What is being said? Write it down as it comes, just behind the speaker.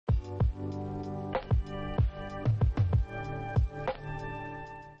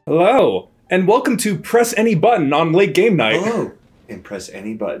Hello, and welcome to Press Any Button on late game night. Hello, and press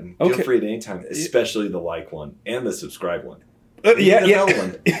any button. Okay. Feel free at any time, especially the like one and the subscribe one. Yeah, the bell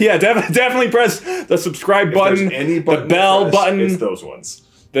one. Yeah, definitely press the subscribe button, Any button, the bell press, button, it's those ones.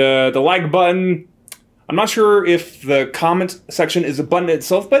 the like button. I'm not sure if the comment section is a button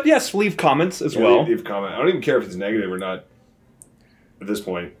itself, but yes, leave comments as well. Leave a comment. I don't even care if it's negative or not. At this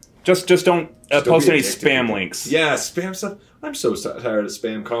point, just don't post any spam links. Yeah, spam stuff. I'm so tired of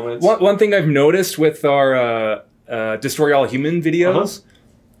spam comments. One thing I've noticed with our Destroy All Human videos,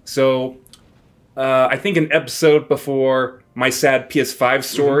 so I think an episode before my sad PS5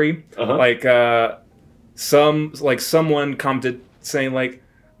 story, someone commented saying like,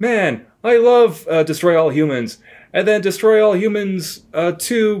 "Man, I love Destroy All Humans," and then Destroy All Humans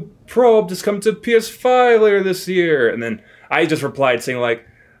 2 Probe just come to PS5 later this year, and then I just replied saying like,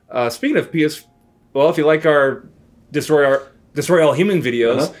 "Speaking of well, if you like our Destroy All Human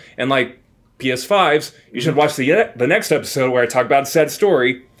videos and like PS5s, you should watch the next episode where I talk about Sad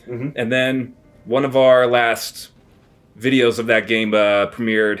Story." And then one of our last videos of that game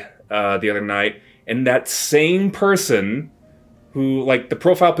premiered the other night, and that same person who, like, the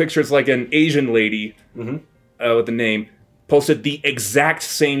profile picture is like an Asian lady with the name, posted the exact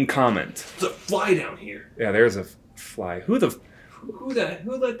same comment. There's a fly down here. Yeah, there's a fly. Who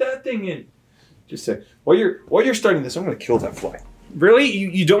let that thing in? Just say while you're starting this, I'm gonna kill that fly. Really?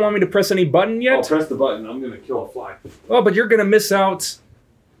 You don't want me to press any button yet? I'll press the button. I'm gonna kill a fly. Oh, but you're gonna miss out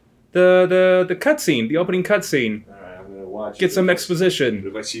the cutscene, the opening cutscene. All right, I'm gonna watch. Get some exposition.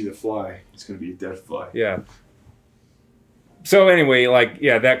 If I see the fly, it's gonna be a dead fly. Yeah. So anyway, like,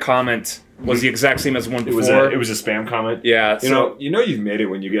 yeah, that comment was the exact same as one before. It was a spam comment. Yeah. You know you've made it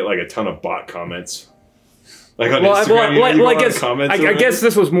when you get like a ton of bot comments. Like on Instagram, I guess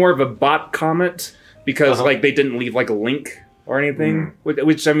this was more of a bot comment because like they didn't leave like a link or anything,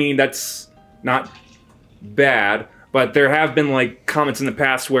 which I mean that's not bad, but there have been like comments in the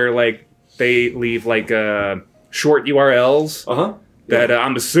past where like they leave like short URLs that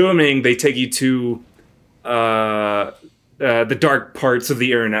I'm assuming they take you to the dark parts of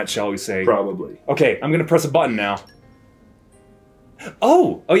the internet, shall we say? Probably. Okay, I'm gonna press a button now.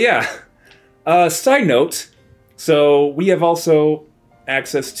 Oh yeah. Side note. So we have also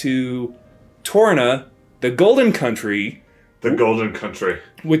access to Torna, the Golden Country. The Golden Country.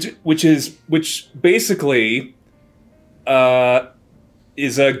 Which basically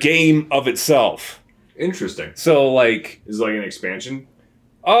is a game of itself. Interesting. So like, is it like an expansion?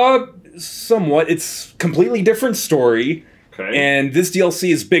 Somewhat. It's completely different story. Okay. And this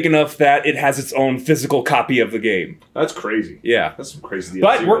DLC is big enough that it has its own physical copy of the game. That's crazy. Yeah. That's some crazy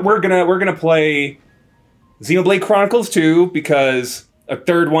DLC. But we're gonna play Xenoblade Chronicles 2 because a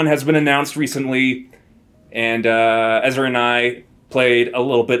third one has been announced recently, and Ezra and I played a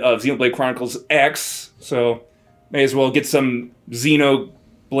little bit of Xenoblade Chronicles X, so may as well get some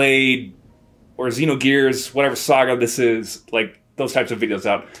Xenoblade or Xenogears, whatever saga this is, like those types of videos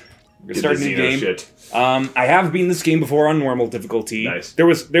out. We're gonna start a new game. Shit. I have beaten this game before on normal difficulty. Nice. There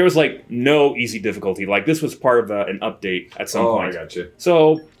was like no easy difficulty. Like this was part of an update at some point. Oh, I gotcha.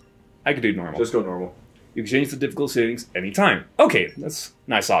 So I could do normal. Just go normal. You can change the difficulty settings anytime. Okay, that's a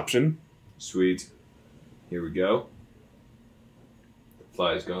nice option. Sweet. Here we go. The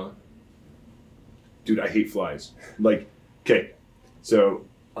fly's gone. Dude, I hate flies. Like, okay, so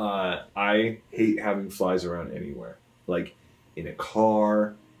I hate having flies around anywhere. Like, in a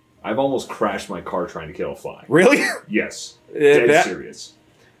car. I've almost crashed my car trying to kill a fly. Really? Yes. Dead serious.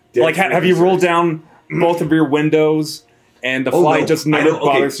 Dead like, have you rolled down both of your windows and the fly just never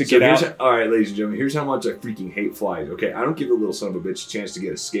bothers to get out? All right, ladies and gentlemen, here's how much I freaking hate flies, okay? I don't give the little son of a bitch a chance to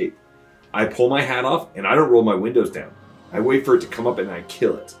get escape. I pull my hat off, and I don't roll my windows down. I wait for it to come up, and I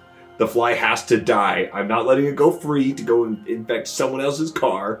kill it. The fly has to die. I'm not letting it go free to go and infect someone else's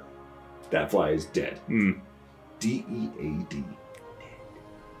car. That fly is dead. D-E-A-D.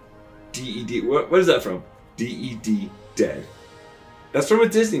 D-E-D. What is that from? D-E-D. Dead. That's from a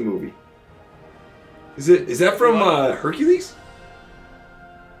Disney movie. Is that from Hercules?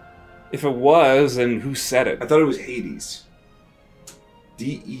 If it was, then who said it? I thought it was Hades.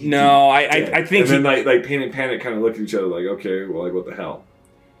 D-E-D. No, I think. And then like Pain and Panic kind of look at each other like, okay, well, like what the hell?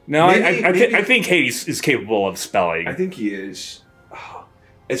 No, I think Hades is capable of spelling. I think he is. Oh,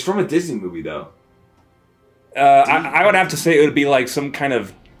 it's from a Disney movie though. I would have to say it would be like some kind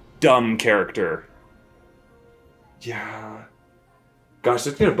of dumb character. Yeah. Gosh,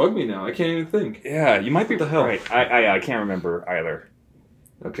 that's gonna bug me now. I can't even think. Yeah, you might be what the hell? Right. I can't remember either.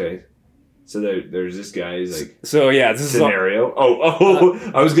 Okay. So there's this guy's like so yeah, this scenario.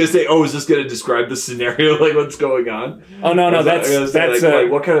 I was gonna say, is this gonna describe the scenario, like what's going on? Oh no, that's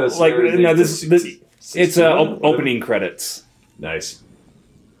like, what kind of like no this it's opening credits. Nice.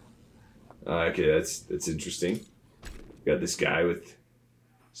 Okay, that's interesting. Got this guy with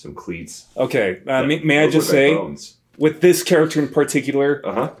some cleats. Okay, may I just say, with this character in particular,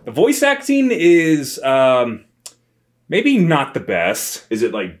 the voice acting is maybe not the best. Is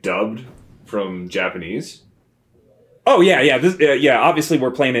it like dubbed from Japanese? Oh yeah. Obviously,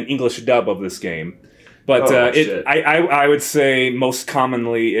 we're playing an English dub of this game, but I would say most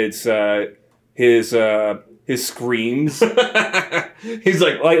commonly it's his screams. He's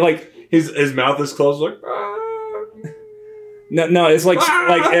like his mouth is closed, like. No, it's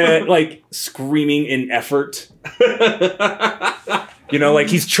like screaming in effort. You know, like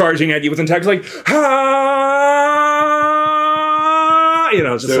he's charging at you with an attack, like you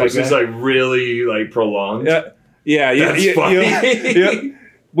know, just so like it's just like really like prolonged. Yeah. That's funny.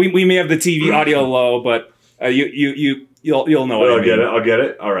 We may have the TV audio low, but you'll know what I mean. I'll get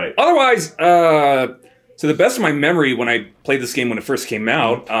it. All right. Otherwise, to the best of my memory, when I played this game when it first came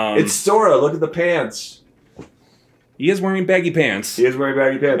out, it's Sora. Look at the pants. He is wearing baggy pants. He is wearing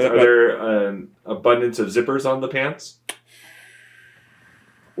baggy pants. Are there an abundance of zippers on the pants?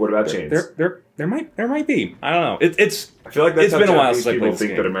 What about chains? There might be. I don't know. It's. I feel like that's it's how been a while Japanese since I people played think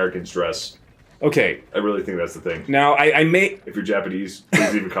this that game. Americans dress. Okay. I really think that's the thing. Now I may. If you're Japanese,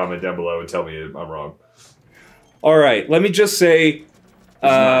 please leave a comment down below and tell me I'm wrong. All right. Let me just say.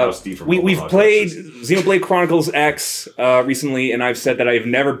 We've played Xenoblade Chronicles X recently, and I've said that I've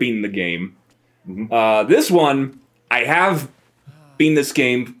never beaten the game. This one, I have beaten this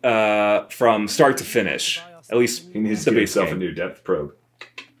game from start to finish. At least he needs to give himself a new depth probe.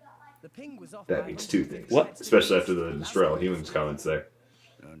 That means two things. What? Especially after the Destroy All Humans comments there.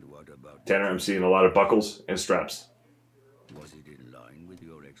 Tanner, I'm seeing a lot of buckles and straps. Was it in line with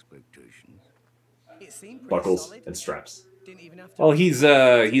your expectations? Buckles and straps. Well, he's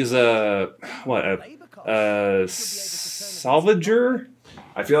a salvager.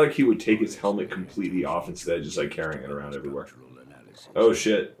 I feel like he would take his helmet completely off instead of just like carrying it around everywhere. Oh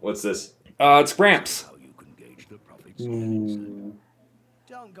shit! What's this? It's Gramps.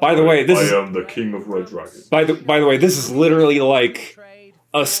 By the way, I am the king of Red Dragon. By the way, this is literally like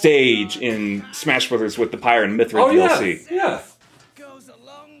a stage in Smash Brothers with the Pyra and Mithra DLC. Yeah. Goes a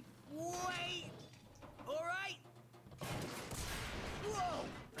long way. All right. Whoa.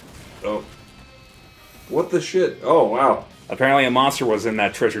 Oh. What the shit? Oh wow. Apparently, a monster was in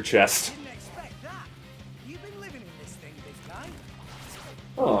that treasure chest. Didn't expect that. You've been living in this thing this time.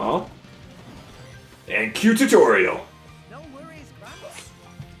 Aww. And cue tutorial. No worries, Gramps.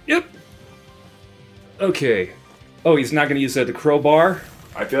 Yep. Okay. Oh, he's not going to use the crowbar?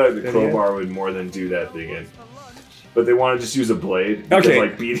 I feel like the crowbar would more than do that thing in. But they want to just use a blade. Because,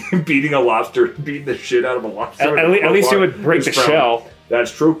 like, beating a lobster, beating the shit out of a lobster. At least it would break the shell.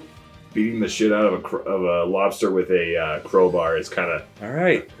 That's true. Beating the shit out of a lobster with a crowbar is kind of...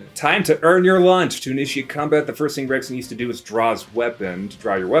 Alright. Time to earn your lunch. To initiate combat, the first thing Rex needs to do is draw his weapon. To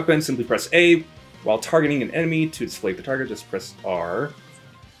draw your weapon, simply press A. While targeting an enemy, to display the target, just press R.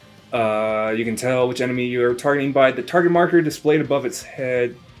 You can tell which enemy you're targeting by the target marker displayed above its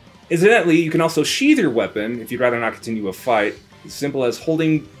head. Incidentally, you can also sheath your weapon if you'd rather not continue a fight. As simple as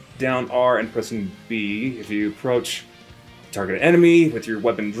holding down R and pressing B. If you approach a target enemy with your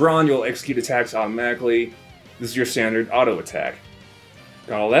weapon drawn, you'll execute attacks automatically. This is your standard auto attack.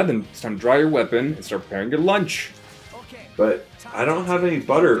 Got all that, then it's time to draw your weapon and start preparing your lunch. But I don't have any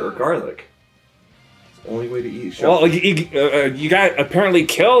butter or garlic. Only way to eat. Well, you got apparently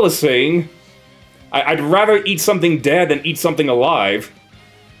kill this thing. I'd rather eat something dead than eat something alive.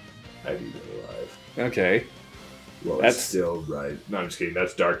 I'd eat it alive. Okay. Well, that's still right. No, I'm just kidding.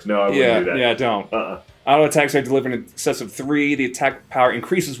 That's dark. No, I wouldn't do that. Yeah, don't. Auto attacks are delivered in excess of 3. The attack power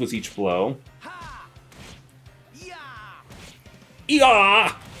increases with each blow.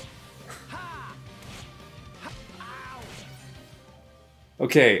 Yeah!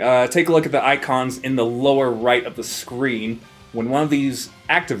 Okay, take a look at the icons in the lower right of the screen. When one of these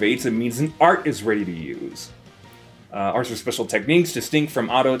activates, it means an art is ready to use. Arts are special techniques. Distinct from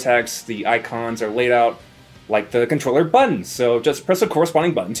auto attacks, the icons are laid out like the controller buttons, so just press a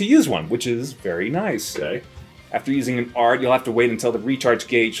corresponding button to use one, which is very nice. Okay. After using an art, you'll have to wait until the recharge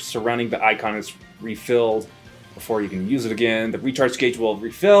gauge surrounding the icon is refilled before you can use it again. The recharge gauge will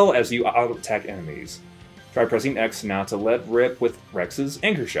refill as you auto-attack enemies. Try pressing X now to let rip with Rex's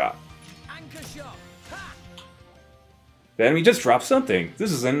Anchor Shot. Anchor shot. Ha! The enemy just dropped something.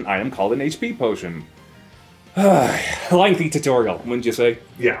 This is an item called an HP potion. Lengthy tutorial, wouldn't you say?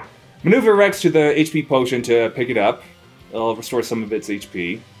 Yeah. Maneuver X to the HP potion to pick it up. It'll restore some of its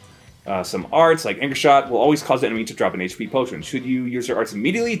HP. Some arts, like Anchor Shot, will always cause the enemy to drop an HP potion. Should you use your arts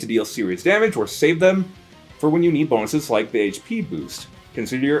immediately to deal serious damage, or save them for when you need bonuses like the HP boost?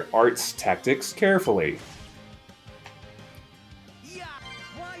 Consider your arts tactics carefully. Yeah,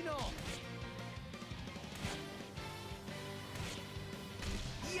 why not?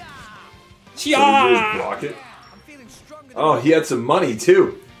 Yeah. So you just block it. I'm feeling stronger than Oh, he had some money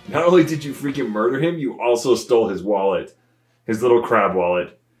too. Not only did you freaking murder him, you also stole his wallet. His little crab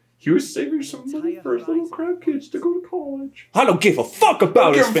wallet. He was saving some money for his little crab kids to go to college. I don't give a fuck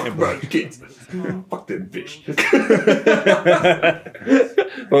about his family. Kids. Fuck them fish.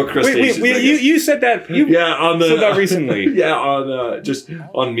 Well, crustaceans, you said that. You on the said that recently. Yeah, on just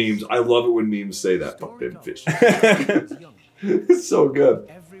on memes. I love it when memes say that. Fuck them fish. It's so good.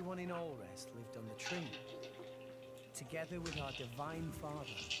 everyone in Alrest lived on the tree. Together with our divine father.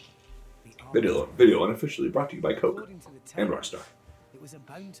 The Video unofficially brought to you by Coke According to the and tale, Rockstar. it was a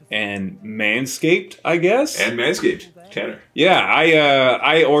bountiful And Manscaped, I guess. And Manscaped. Tanner. Yeah,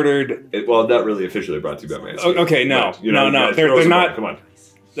 I ordered. Well, not really officially brought to you by Manscaped. Okay, no, But, you know, no, guys, they're throw some not. out, Come on.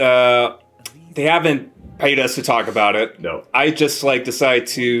 They haven't paid us to talk about it. No. I just decide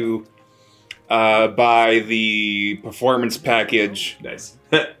to buy the performance package. Nice.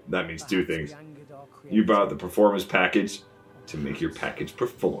 That means two things. angered our You bought the performance package to make your package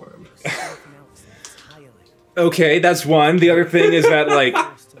perform. Okay, that's one. The other thing is that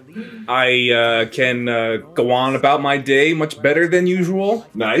I can go on about my day much better than usual.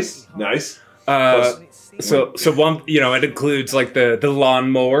 Nice. Nice. So one, it includes the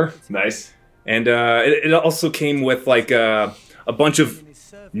lawnmower, Nice. and it also came with a bunch of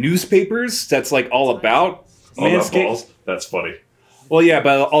newspapers that's all about All that Manscaped. balls. That's funny. Well, yeah,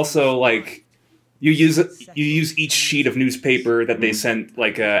 but also you use each sheet of newspaper that they sent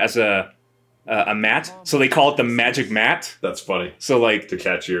as a mat, so they call it the magic mat. That's funny. So To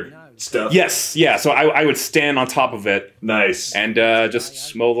catch your stuff. yes, yeah. So I would stand on top of it Nice. and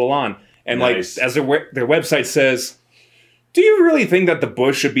just mow the lawn. And Nice. as their website says, do you really think that the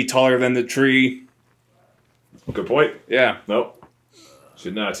bush should be taller than the tree? Good point. Yeah. Nope.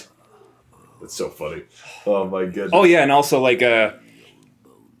 Should not. That's so funny. Oh my goodness. Oh yeah, and also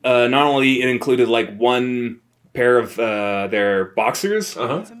not only it included one pair of their boxers,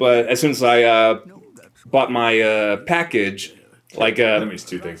 but as soon as I bought my package, That means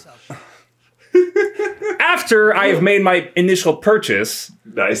two things. after I have made my initial purchase,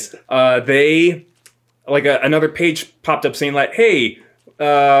 Nice. they another page popped up saying hey,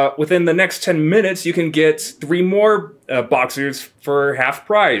 within the next 10 minutes you can get 3 more boxers for half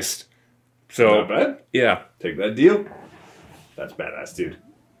price. So Not bad. yeah, Take that deal. That's badass, dude.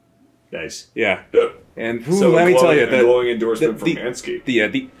 Nice. yeah. And So let me tell you, a glowing endorsement from Manscaped.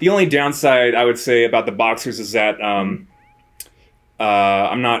 the only downside I would say about the boxers is that I'm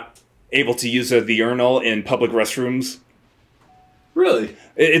not able to use the urinal in public restrooms. Really?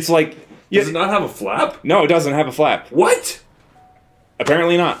 It's Does it not have a flap? no, it doesn't have a flap. What?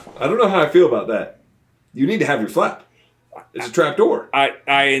 Apparently not. I don't know how I feel about that. You need to have your flap. It's a trap door.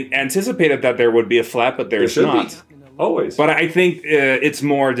 I anticipated that there would be a flap, but There there's should not. be. Always. But I think it's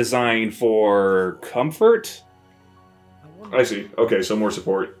more designed for comfort. I see. Okay, so more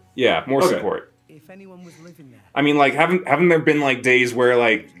support. Yeah, more Okay. support. If anyone was living there. I mean, haven't there been days where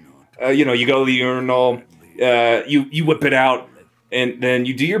you go to the urinal, you whip it out, and then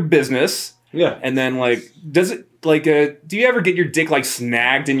you do your business, Yeah. and then does it do you ever get your dick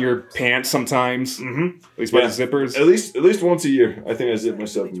snagged in your pants sometimes? Mm-hmm. At least by Yeah. the zippers. At least once a year. I think I zip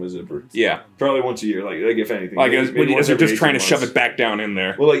myself in my zipper. Yeah, Probably once a year. Like if anything. as Maybe once you're every just trying to 18 shove months. it back down in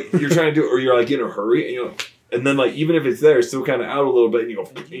there. Well, you're trying to do it, or you're in a hurry, and then even if it's there, it's still kind of out a little bit, and you go,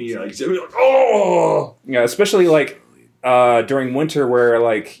 and you're oh, Yeah, especially during winter where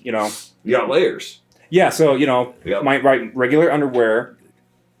you got layers. yeah, so Yep. my regular underwear,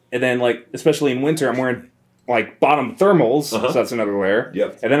 and then especially in winter I'm wearing bottom thermals, so that's another layer.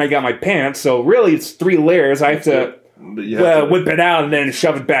 Yep. And then I got my pants, so really it's 3 layers. I have to You have to- whip it out and then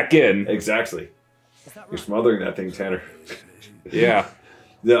shove it back in. Exactly. You're smothering that thing, Tanner. Yeah.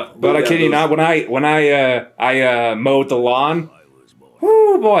 Yeah, But I kid you not, when I mowed the lawn,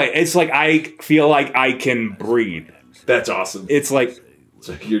 whoo boy, it's I feel like I can breathe. That's awesome. It's It's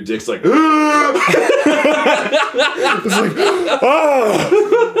your dick's oh,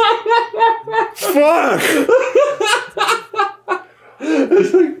 fuck.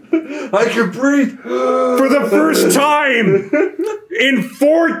 I can breathe For the first time in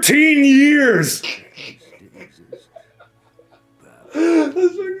 14 years, That's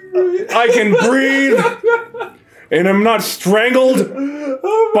fucking great. I can breathe and I'm not strangled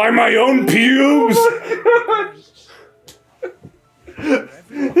by my own pubes.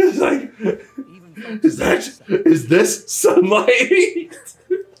 It's like, is this sunlight?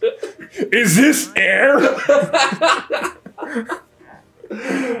 Is this air?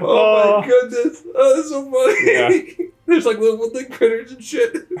 Oh my goodness! Oh, that's so funny. Yeah. There's like little critters and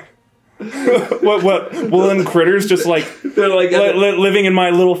shit. What? Woolly critters just like They're like living in my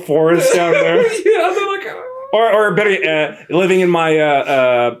little forest down there, yeah, they're like or better, living in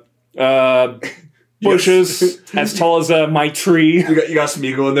my bushes as tall as my tree. you got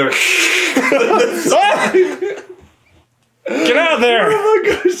Smeagol in there. Get out of there! Oh my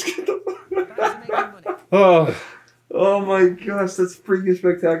gosh! Get the Oh. Oh my gosh, that's freaking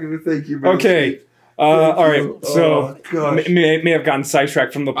spectacular. Thank you, man. Okay. All right. So gosh. may have gotten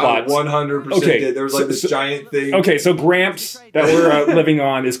sidetracked from the plot. 100% Okay, did. There was like this giant thing. Okay, so Gramps that we're living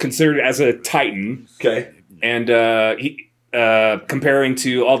on is considered as a Titan, Okay. and he comparing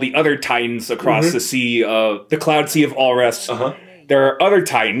to all the other Titans across the sea of the Cloud Sea of Alrest. There are other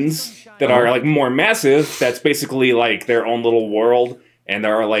Titans that are like more massive. That's basically like their own little world, and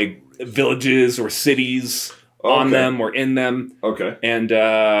there are like villages or cities on them or in them. Okay. And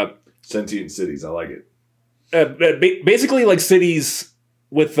sentient cities. I like it. Basically like cities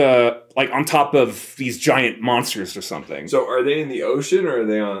with like on top of these giant monsters or something. So are they in the ocean or are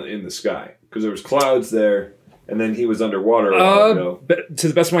they in the sky? Because there was clouds there, and then he was underwater a while ago. To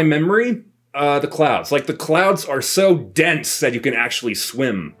the best of my memory, the clouds. Like the clouds are so dense that you can actually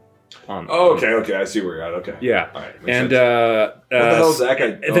swim on them. Oh, okay. I see where you're at. Okay. Yeah. All right. And what the hell is that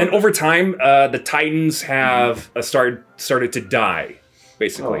guy? then over time, the Titans have started to die,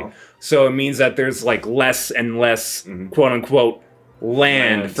 basically. Oh. So it means that there's like less and less quote unquote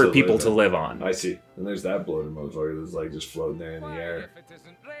land for people to live on. I see. And there's that bloated motherfucker that's like just floating there in the air.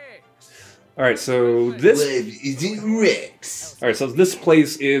 All right, so this. Isn't Rex? All right, so this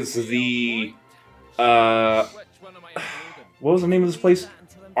place is the. What was the name of this place?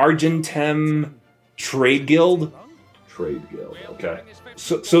 Argentem Trade Guild. Trade Guild. Okay.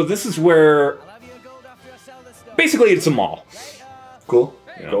 So this is where. Basically, it's a mall. Cool.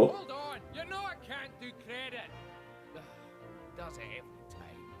 Yeah. Cool. You know I can't do credit. Does it every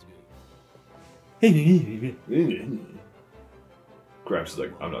time too? Gramps is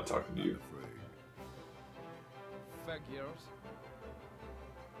like, I'm not talking to you. Figures.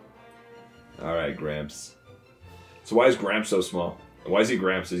 All right, Gramps. So why is Gramps so small? And why is he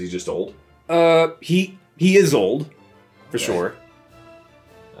Gramps? Is he just old? He is old, for sure.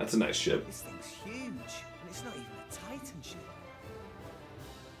 That's a nice ship. This thing's huge, and it's not even a Titan ship.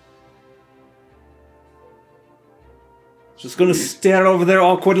 Just gonna stand over there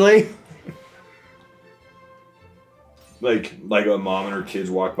awkwardly. Like a mom and her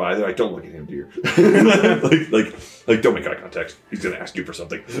kids walk by, they're like, "Don't look at him, dear." like, don't make eye contact. He's gonna ask you for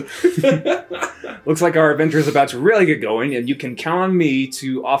something. Looks like our adventure is about to really get going, and you can count on me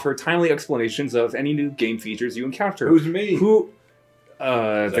to offer timely explanations of any new game features you encounter. Who's me? Who?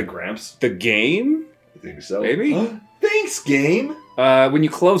 Is that Gramps? The game? You think so? Maybe. Thanks, game. When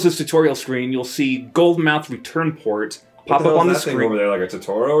you close this tutorial screen, you'll see Goldmouth Return Port pop up on the screen. Over there, like a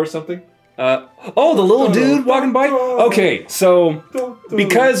Totoro or something. Oh, the little dude walking by. Okay, so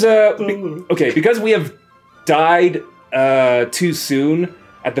because we have died too soon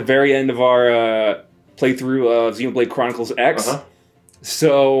at the very end of our playthrough of Xenoblade Chronicles X.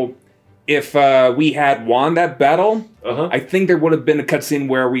 So if we had won that battle, I think there would have been a cutscene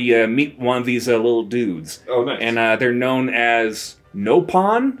where we meet one of these little dudes. Oh, nice. And they're known as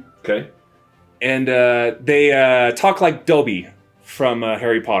Nopon. Okay. And they talk like Dobby from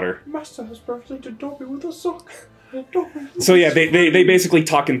Harry Potter. Master has translated Dobby with a sock. So yeah, they basically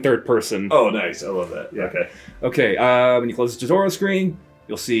talk in third person. Oh, nice. I love that. Yeah. Okay. Okay, when you close the tutorial screen,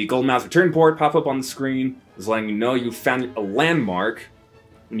 you'll see Goldmouth Return Port pop up on the screen. It's letting you know you found a landmark.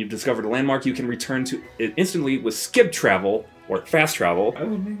 When you've discovered a landmark, you can return to it instantly with skip travel, or fast travel. I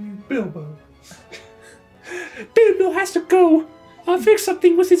will name you Bilbo. Bilbo has to go. I'll fix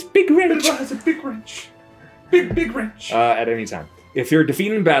something with his big wrench. Bilbo has a big wrench. Big wrench. At any time. If you're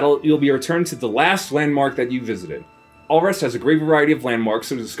defeated in battle, you'll be returned to the last landmark that you visited. Alrest has a great variety of landmarks,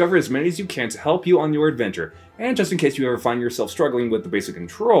 so discover as many as you can to help you on your adventure. And just in case you ever find yourself struggling with the basic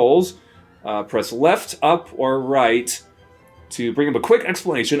controls, press left, up, or right to bring up a quick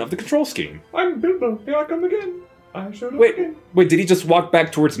explanation of the control scheme. I'm Bilbo. Here I come again. I showed up Wait, again. did he just walk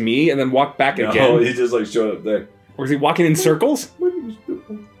back towards me and then walk back No, again? he just like showed up there. Or is he walking in circles? My name is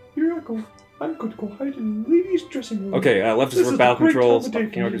Bilbo. Here I go. I'm going to go hide in the ladies' dressing room. Okay, left is This for is battle the great controls, time of day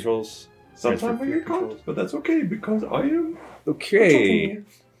up camera for me. controls. Sometimes I get controls. caught, but that's okay because I am. Okay.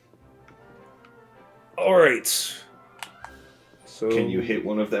 Alright. So Can you hit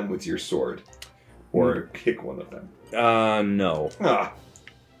one of them with your sword? Or kick one of them? No. Ah,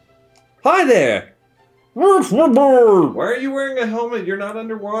 Hi there! why are you wearing a helmet? You're not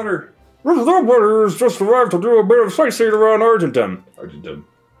underwater. Has just arrived to do a bit of sightseeing around Argentum. Argentum.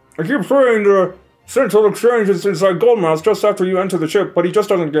 I keep saying the Central Exchange is inside Goldmouth just after you enter the ship, but he just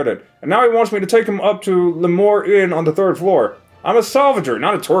doesn't get it. And now he wants me to take him up to Lemoore Inn on the 3rd floor. I'm a salvager,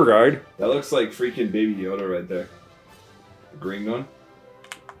 not a tour guide. That looks like freaking Baby Yoda right there. The green one.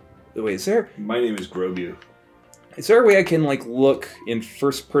 Wait, My name is Grogu. is there a way I can, like, look in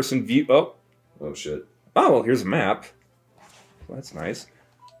first-person view? Oh. Oh, shit. Oh, well, here's a map. Well, that's nice.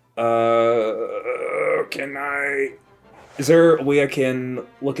 Can I... Is there a way I can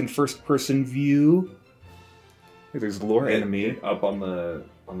look in first-person view? There's a lore enemy. Up on the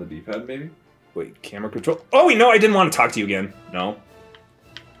D-pad, maybe? Wait, camera control... Oh, wait, no, I didn't want to talk to you again. No.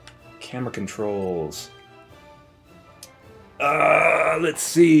 Camera controls. Let's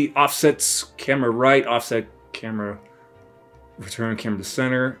see. Offsets camera right, offset camera... Return camera to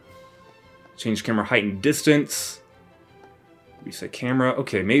center. Change camera height and distance. Reset camera.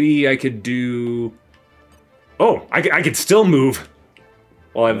 Okay, maybe I could do... Oh, I could still move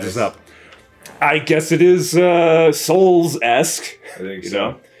while I have this up. I guess it is Souls-esque. I think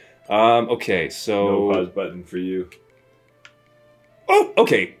so. Okay, so... No pause button for you. Oh,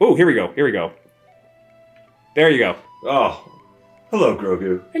 okay. Oh, here we go. Here we go. There you go. Oh. Hello,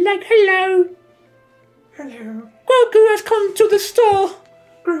 Grogu. Hello. Hello. Grogu has come to the store.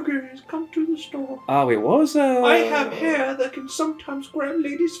 Grogu has come to the store. Wait, what was I have hair that can sometimes grab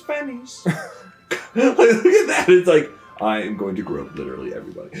ladies' fannies. Look at that. It's like, I am going to grow literally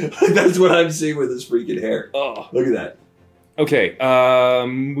everybody. That's what I'm seeing with this freaking hair. Oh. Look at that. Okay,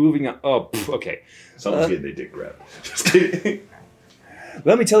 moving on. Oh, okay. Someone's getting their dick grabbed. Just kidding.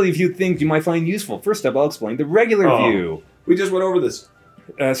 Let me tell you a few things you might find useful. First up, I'll explain the regular view. We just went over this.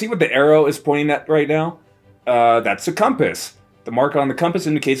 See what the arrow is pointing at right now? That's a compass. The mark on the compass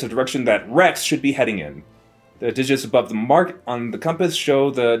indicates the direction that Rex should be heading in. The digits above the mark on the compass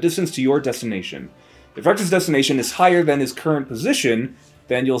show the distance to your destination. If Rex's destination is higher than his current position,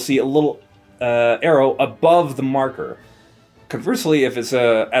 then you'll see a little arrow above the marker. Conversely, if it's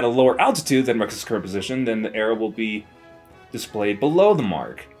at a lower altitude than Rex's current position, then the arrow will be displayed below the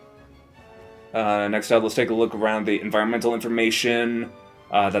mark. Next up, let's take a look around the environmental information.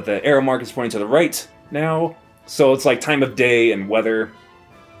 That the arrow mark is pointing to the right now. So it's like time of day and weather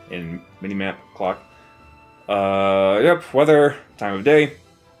in minimap clock. Yep, weather, time of day.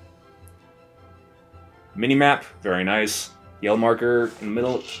 Minimap, very nice. Yellow marker in the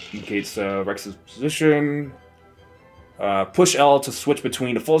middle indicates Rex's position. Push L to switch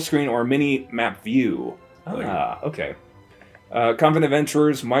between a full screen or a mini-map view. Okay. Confident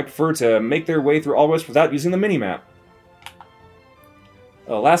adventurers might prefer to make their way through Alrest without using the mini-map.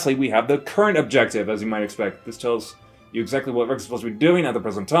 Lastly, we have the current objective, as you might expect. This tells you exactly what Rex is supposed to be doing at the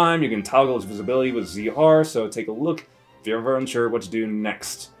present time. You can toggle its visibility with ZR, so take a look if you're ever unsure what to do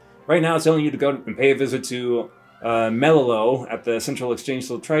next. Right now, it's telling you to go and pay a visit to Melilo at the Central Exchange,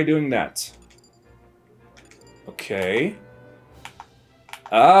 so try doing that. Okay.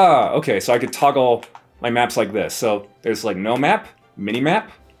 Okay, so I could toggle my maps like this. So there's like no map, mini map,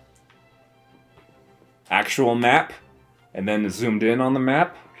 actual map, and then zoomed in on the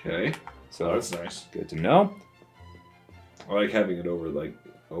map. Okay. So that's nice. Good to know. I like having it over the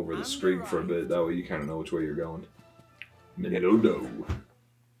screen for a bit. That way you kind of know which way you're going. Hello.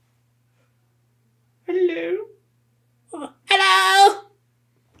 Hello. Oh, hello.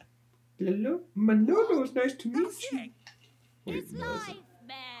 Hello. Manolo, it's nice to meet you. Wait, It's no, live,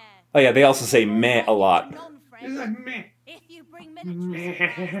 meh. Oh yeah, they also say meh a lot. Is that meh? If you bring military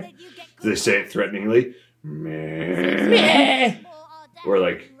supplies, then you get Do they say it threateningly? Meh. Meh. Or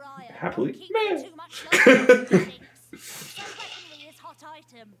like, happily? Meh. Too much longer. So weaponry is hot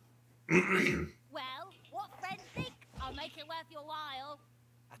item. Well, what friends think? I'll make it worth your while.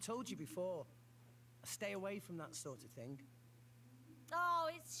 I told you before. Stay away from that sort of thing. Oh,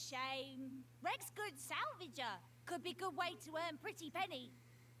 it's shame. Rex good salvager. Could be good way to earn pretty penny.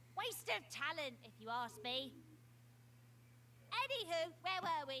 Waste of talent, if you ask me. Anywho, where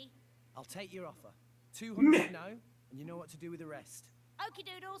were we? I'll take your offer. 200 now, and you know what to do with the rest. Okie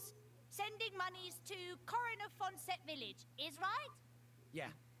doodles. Sending monies to Coroner Fonset Village, is right?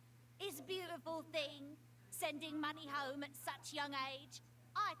 Yeah. Is a beautiful thing. Sending money home at such young age.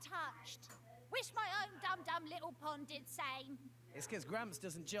 I touched. Wish my own dum-dum little pond did same. It's because Gramps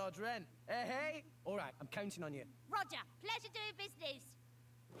doesn't charge rent. Hey, hey. All right, I'm counting on you. Roger, pleasure doing business.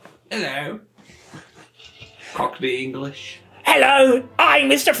 Hello. Cockney English. Hello, I'm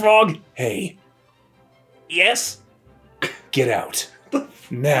Mr. Frog. Hey. Yes? Get out.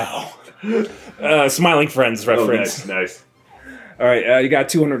 Now. Smiling Friends reference. Oh, nice. Alright, you got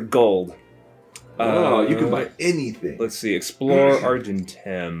 200 gold. Oh, you can buy anything. Let's see. Explore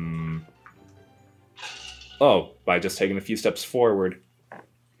Argentum. Oh, by just taking a few steps forward.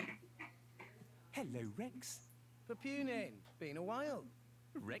 Hello, Rex. Papunin, been a while.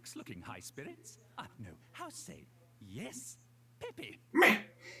 Rex looking high spirits? No, how say? Yes, Peppy. Meh.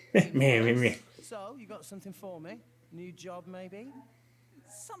 So, you got something for me? New job, maybe?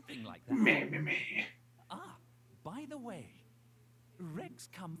 Something like that. Ah, by the way, Rex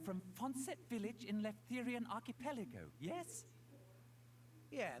come from Fonset village in Leftherian archipelago, yes?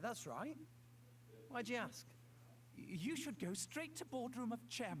 Yeah, that's right. Why'd you ask? You should go straight to boardroom of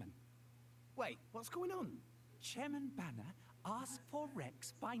chairman. Wait, what's going on? Chairman Banner asked for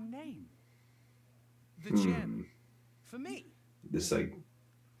Rex by name. The chairman? For me? This, like,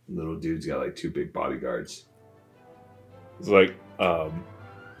 little dude's got, like, 2 big bodyguards. It's like, They're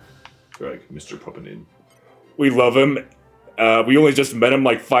like, Mr. Puppinin. we love him. We only just met him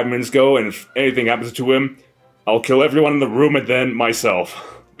like 5 minutes ago, and if anything happens to him, I'll kill everyone in the room and then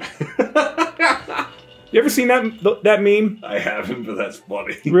myself. You ever seen that meme? I haven't, but that's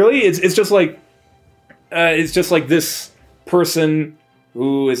funny. Really? It's just like this person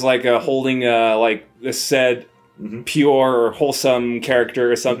who is like holding like this said pure or wholesome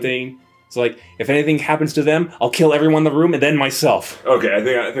character or something. It's like, if anything happens to them, I'll kill everyone in the room and then myself. Okay, I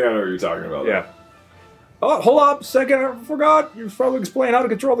think I know what you're talking about. Yeah. Oh, hold up a second, I forgot. You probably explain how to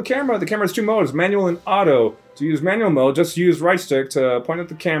control the camera. The camera has 2 modes, manual and auto. To use manual mode, just use right stick to point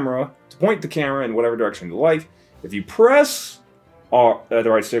the camera in whatever direction you like. If you press the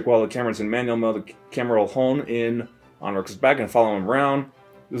right stick while the camera's in manual mode, the camera will hone in on Rex's back and follow him around.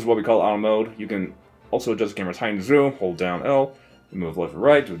 This is what we call auto mode. You can also adjust the camera's height and zoom. Hold down L, move left or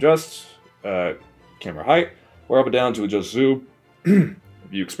right to adjust camera height, or up and down to adjust zoom. If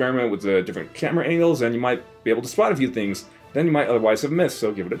you experiment with the different camera angles, then you might be able to spot a few things then you might otherwise have missed,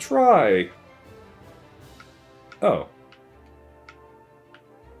 so give it a try. Oh.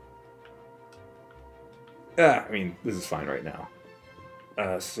 I mean, this is fine right now.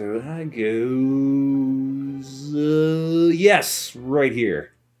 So that goes... yes, right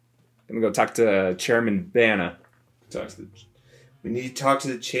here. I'm gonna go talk to Chairman Banna. We need to talk to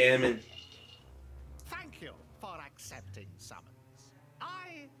the chairman. Thank you for accepting summons.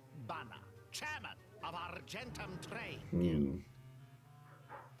 I, Banna, chairman of Argentum Trade.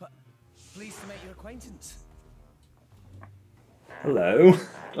 But pleased to make your acquaintance. Hello.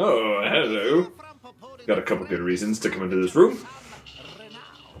 Oh, hello. Got a couple good reasons to come into this room.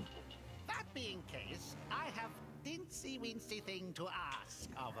 That being case, I have teensy-weensy thing to ask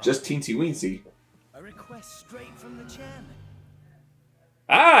of Just teensy-weensy. A request straight from the chairman.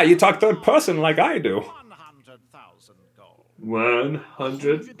 Ah, you talk third person like I do. 100,000 gold.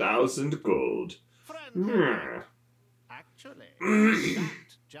 100,000 gold. Friend, actually,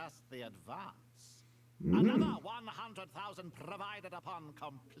 that's just the advance. Another 100,000 provided upon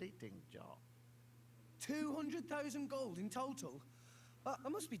completing job. 200,000 gold in total? I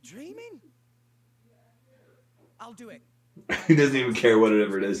must be dreaming. I'll do it. He doesn't even care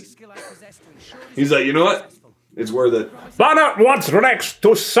whatever it is. Skill I possess to ensure this He's like, you know what? successful. It's worth it. Banna wants Rex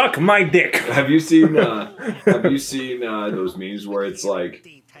to suck my dick. Have you seen those memes where it's like,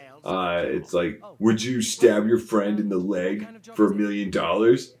 would you stab your friend in the leg for $1 million?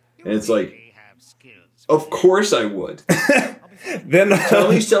 And it's like, We have skills. of course I would. Then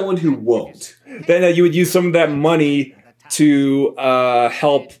Tell me someone who won't. then you would use some of that money to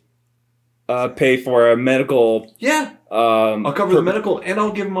help pay for a medical. Yeah, I'll cover the medical and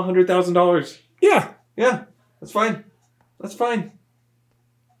I'll give him $100,000. Yeah. Yeah, that's fine. That's fine.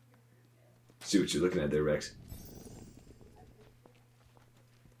 See what you're looking at there, Rex.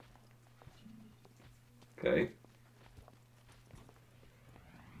 Okay.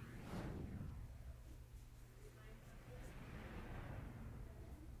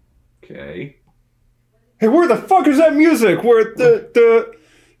 Okay. Hey, where the fuck is that music? Where it's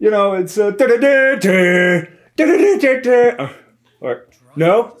or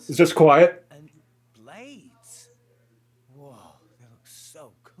no, it's just quiet. And blades. Whoa, they look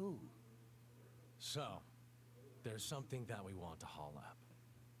so cool. So, there's something that we want to haul up.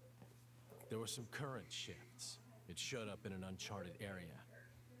 There were some current shifts. It showed up in an uncharted area.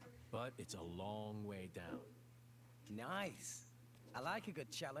 But it's a long way down. Nice. I like a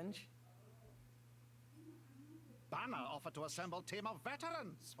good challenge. Banner offered to assemble a team of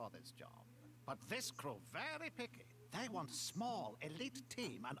veterans for this job. But this crew very picky. They want a small, elite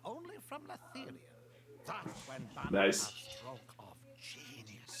team and only from Letheria. That's when Banner Nice. has stroke of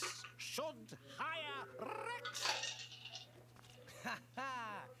genius. Should hire Rex.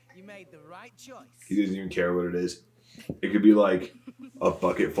 You made the right choice. He doesn't even care what it is. It could be like a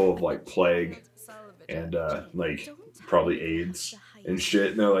bucket full of like plague and like probably AIDS and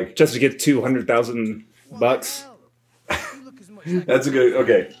shit. And they're like, Just to get $200,000. that's a good.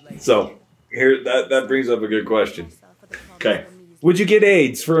 Okay, so here that brings up a good question. Okay, Would you get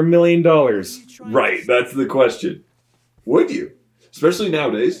AIDS for $1 million? right. That's the question. Would you? Especially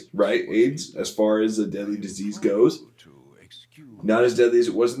nowadays, right? AIDS, as far as a deadly disease goes, not as deadly as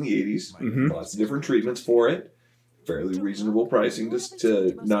it was in the 80s. Lots of different treatments for it. Fairly reasonable pricing just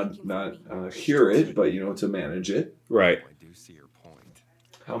to not cure it, but to manage it. Right.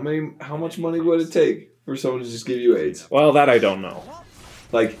 How much money would it take for someone to just give you AIDS? Well, that I don't know.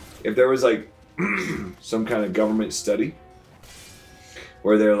 Like, if there was like some kind of government study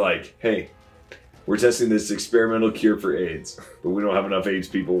where they're like, hey, we're testing this experimental cure for AIDS, but we don't have enough AIDS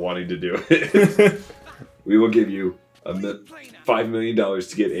people wanting to do it. We will give you $5 million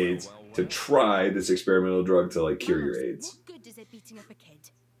to get AIDS to try this experimental drug to like cure your AIDS. What good is it beating up a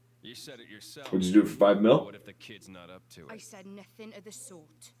kid? You said it yourself. Would you do it for $5 mil? What if the kid's not up to I it? said nothing of the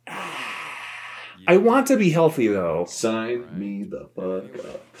sort. I want to be healthy, though. Sign me the fuck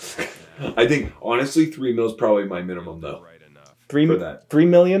up. I think honestly, $3 mil is probably my minimum though. Right enough. For that. 3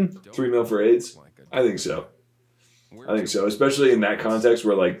 million? $3 mil for AIDS? I think so. I think so, especially in that context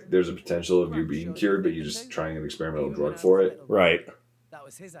where like there's a potential of you being cured, but you're just trying an experimental drug for it. Right. That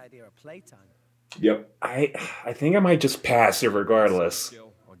was his idea of playtime. Yep. I think I might just pass it regardless.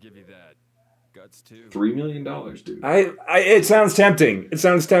 I'll give you that. Guts too. $3 million, dude. It sounds tempting. It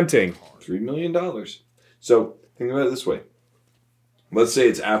sounds tempting. $3 million. So think about it this way. Let's say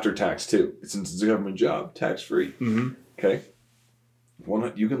it's after tax too. Since it's a government job, tax free. Okay.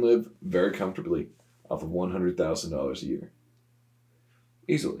 You can live very comfortably off of $100,000 a year.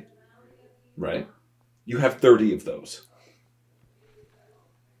 Easily. Right? You have 30 of those.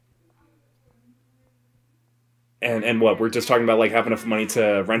 And what, we're just talking about like having enough money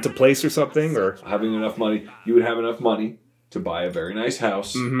to rent a place or something, or Having enough money. You would have enough money to buy a very nice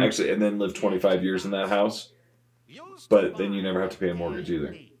house, actually, and then live 25 years in that house. But then you never have to pay a mortgage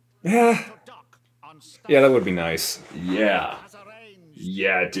either. yeah, that would be nice. Yeah.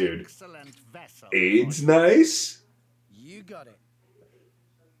 Yeah, dude. AIDS nice? You got it.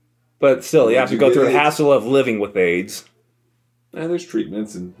 But still, you Would have to you go get through the AIDS? hassle of living with AIDS. And there's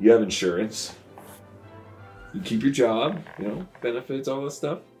treatments, and you have insurance. You keep your job, benefits, all that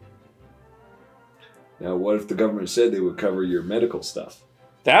stuff. Now, what if the government said they would cover your medical stuff?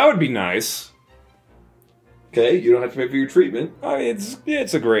 That would be nice. Okay, you don't have to pay for your treatment. I mean,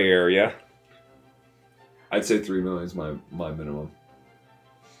 it's a gray area. I'd say $3 million is my minimum.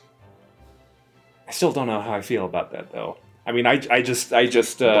 I still don't know how I feel about that, though. I mean, I just.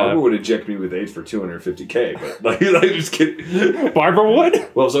 Barbara would eject me with AIDS for $250K, but like, I'm just kidding. Barbara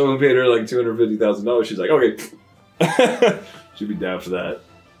would? Well, if someone paid her like $250,000, she's like, okay. She'd be down for that.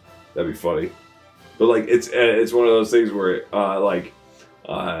 That'd be funny. But like, it's one of those things where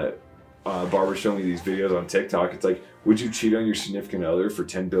Barbara showed me these videos on TikTok. It's like, would you cheat on your significant other for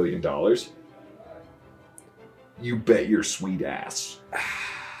 $10 billion? You bet your sweet ass.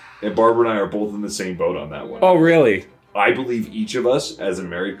 And Barbara and I are both in the same boat on that one. Oh, really? I believe each of us, as a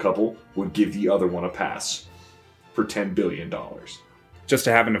married couple, would give the other one a pass for $10 billion. Just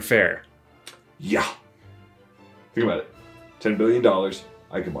to have an affair. Yeah. Think about it. $10 billion,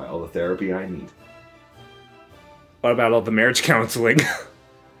 I can buy all the therapy I need. What about all the marriage counseling?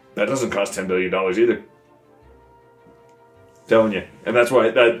 That doesn't cost $10 billion either. Telling you. And that's why,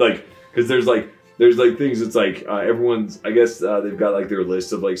 because there's things, it's like, everyone's, I guess, they've got like their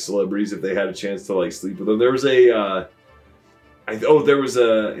list of like celebrities if they had a chance to like sleep with them. There was a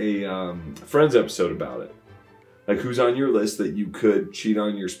Friends episode about it. Like, who's on your list that you could cheat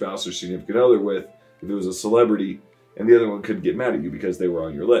on your spouse or significant other with if it was a celebrity, and the other one couldn't get mad at you because they were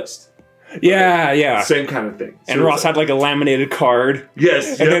on your list. Yeah. Same kind of thing. And Ross had like a laminated card.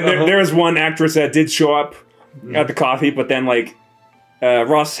 Yes. And then there was one actress that did show up at the coffee, but then like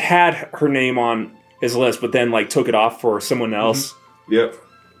Ross had her name on his list, but then like took it off for someone else. Yep.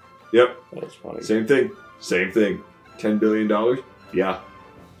 That was funny. Same thing. $10 billion? Yeah.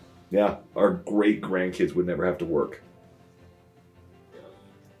 Our great grandkids would never have to work.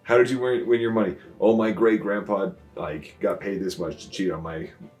 How did you win your money? Oh, my great grandpa got paid this much to cheat on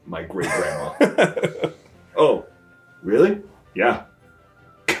my great grandma. Oh, really? Yeah.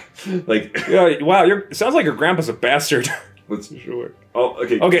 Yeah. Wow. Sounds like your grandpa's a bastard. Let's sure. Oh,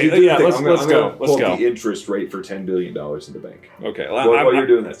 okay. Okay. Yeah. Let's go. Let's go. The interest rate for $10 billion in the bank. Okay. While you're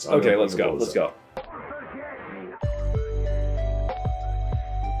doing that, okay. Let's go.